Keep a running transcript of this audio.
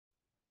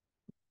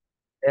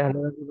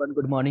Hello everyone,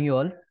 good morning you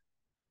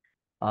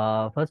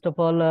all. First of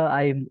all,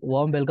 I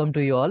warm welcome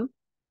to you all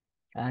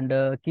and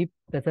keep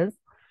patience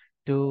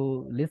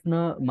to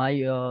listen my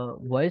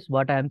voice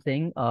what I am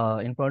saying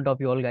in front of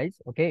you all guys.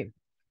 Okay,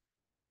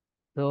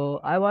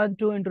 so I want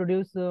to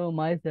introduce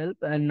myself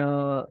and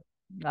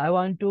I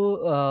want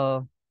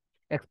to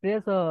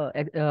express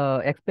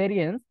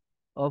experience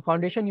of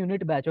foundation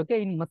unit batch.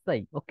 Okay, in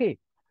Masai. Okay,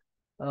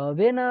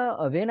 when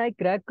I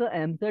crack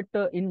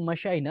MSET in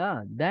Masai,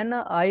 na, then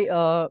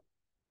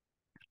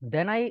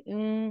I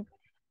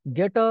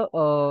get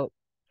a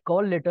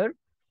call letter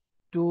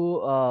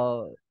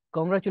to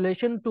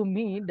congratulation to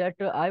me that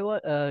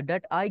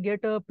that I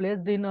get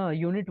placed in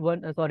unit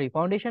one sorry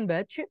foundation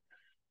batch.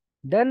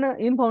 Then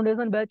in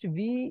foundation batch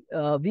we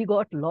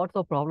got lots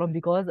of problem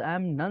because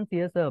I'm non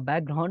CS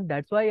background.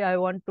 That's why I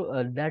want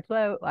to that's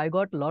why I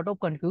got lot of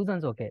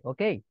confusions.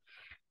 Okay.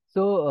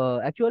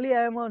 So actually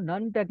I am a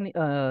non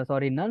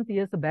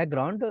CS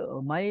background.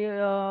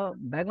 My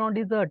background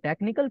is a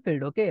technical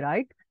field. Okay,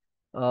 right?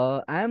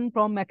 I am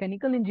from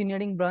mechanical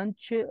engineering branch,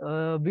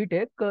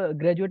 BTech,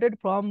 graduated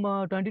from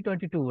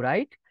 2022,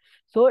 right?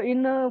 So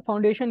in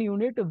foundation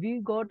unit,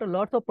 we got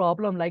lots of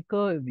problem like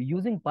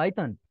using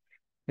Python.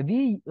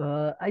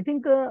 I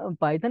think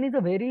Python is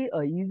a very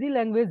easy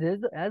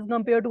languages as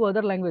compared to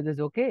other languages,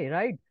 okay,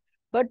 right?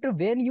 But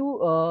when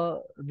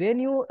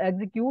you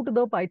execute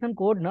the Python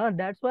code, na,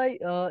 that's why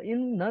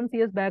in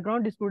non-CS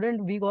background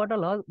student we got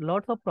a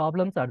lots of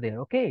problems are there,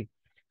 okay?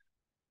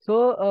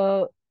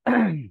 So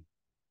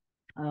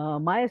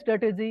my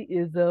strategy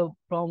is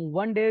from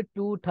 1 day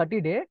to 30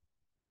 day.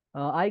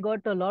 I got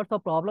lots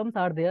of problems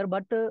are there,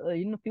 but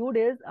in few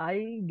days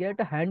I get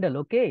a handle.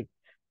 Okay,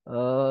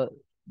 uh,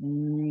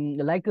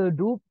 like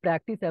do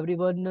practice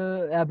everyone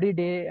every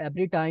day,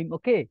 every time.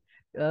 Okay,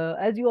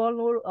 as you all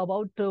know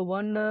about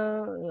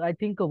I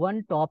think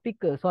one topic.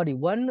 Sorry,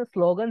 one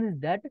slogan is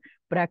that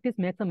practice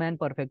makes a man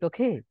perfect.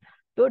 Okay.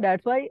 So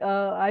that's why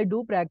I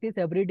do practice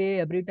every day,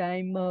 every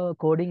time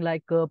coding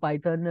like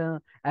Python,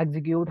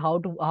 execute how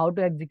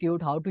to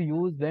execute, how to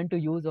use, when to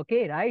use.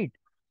 Okay, right?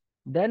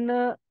 Then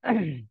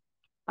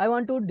I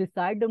want to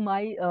decide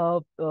I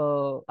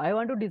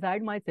want to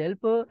decide myself.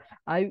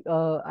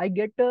 I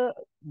get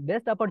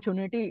best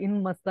opportunity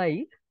in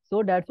Masai,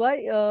 so that's why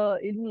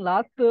in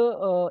last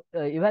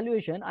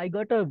evaluation I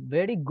got a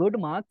very good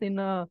marks in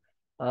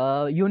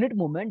unit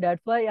movement.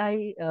 That's why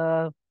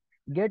I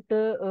get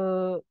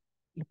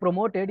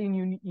promoted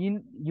in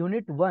in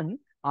unit one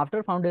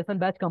after foundation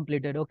batch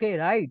completed. Okay,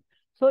 right?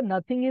 So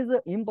nothing is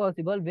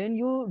impossible when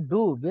you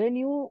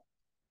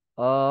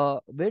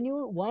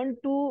want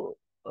to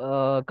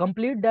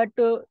complete that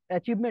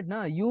achievement,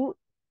 na, you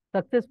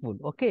successful.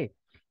 Okay,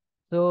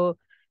 so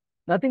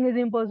nothing is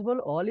impossible,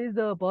 all is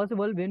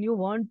possible. When you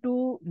want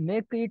to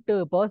make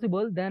it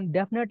possible, then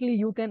definitely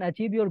you can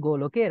achieve your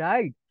goal. Okay,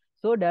 right?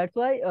 So that's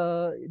why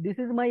this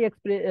is my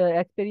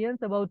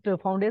experience about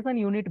foundation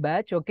unit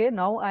batch. Okay,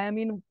 now I am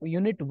in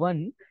unit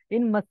 1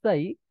 in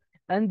Masai,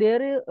 and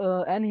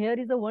and here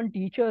is a one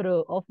teacher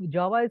of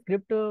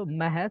JavaScript,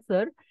 Mahesh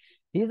sir.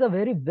 He is a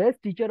very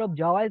best teacher of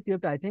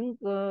JavaScript. I think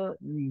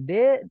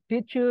they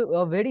teach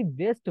a very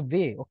best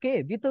way.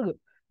 Okay, with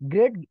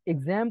great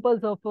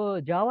examples of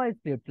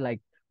JavaScript. Like,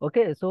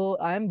 okay, so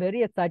I am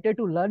very excited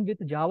to learn with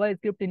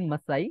JavaScript in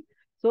Masai.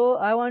 So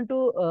I want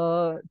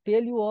to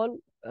tell you all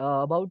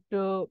about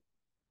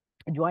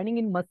joining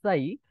in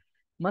Masai.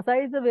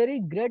 Masai is a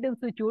very great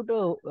institute.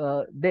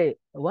 They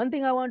One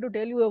thing I want to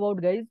tell you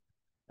about, guys.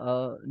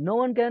 No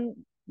one can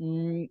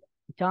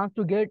chance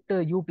to get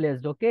you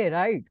placed. Okay,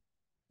 right?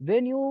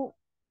 When you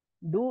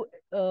do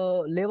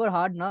labor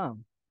hard now,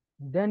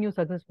 then you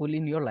successful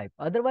in your life.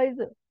 Otherwise,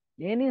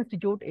 any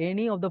institute,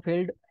 any of the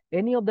field,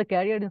 any of the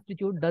career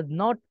institute does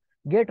not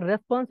get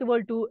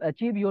responsible to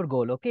achieve your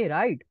goal. Okay,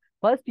 right?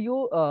 First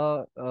you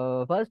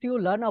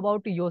learn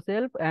about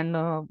yourself and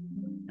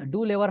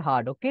do labor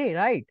hard. Okay,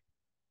 right?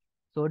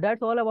 So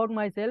that's all about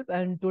myself.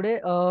 And today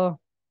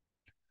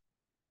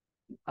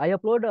I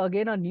upload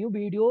again a new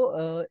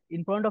video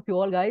in front of you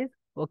all guys.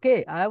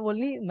 Okay, I have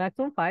only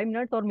maximum 5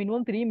 minutes or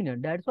minimum 3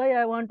 minutes. That's why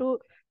I want to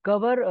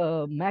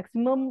cover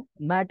maximum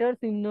matters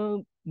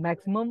in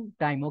maximum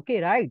time. Okay,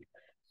 right?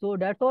 So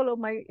that's all of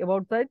my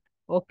about side.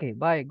 Okay,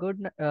 bye.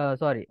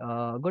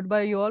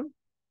 Goodbye, you all.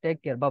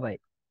 Take care. Bye bye.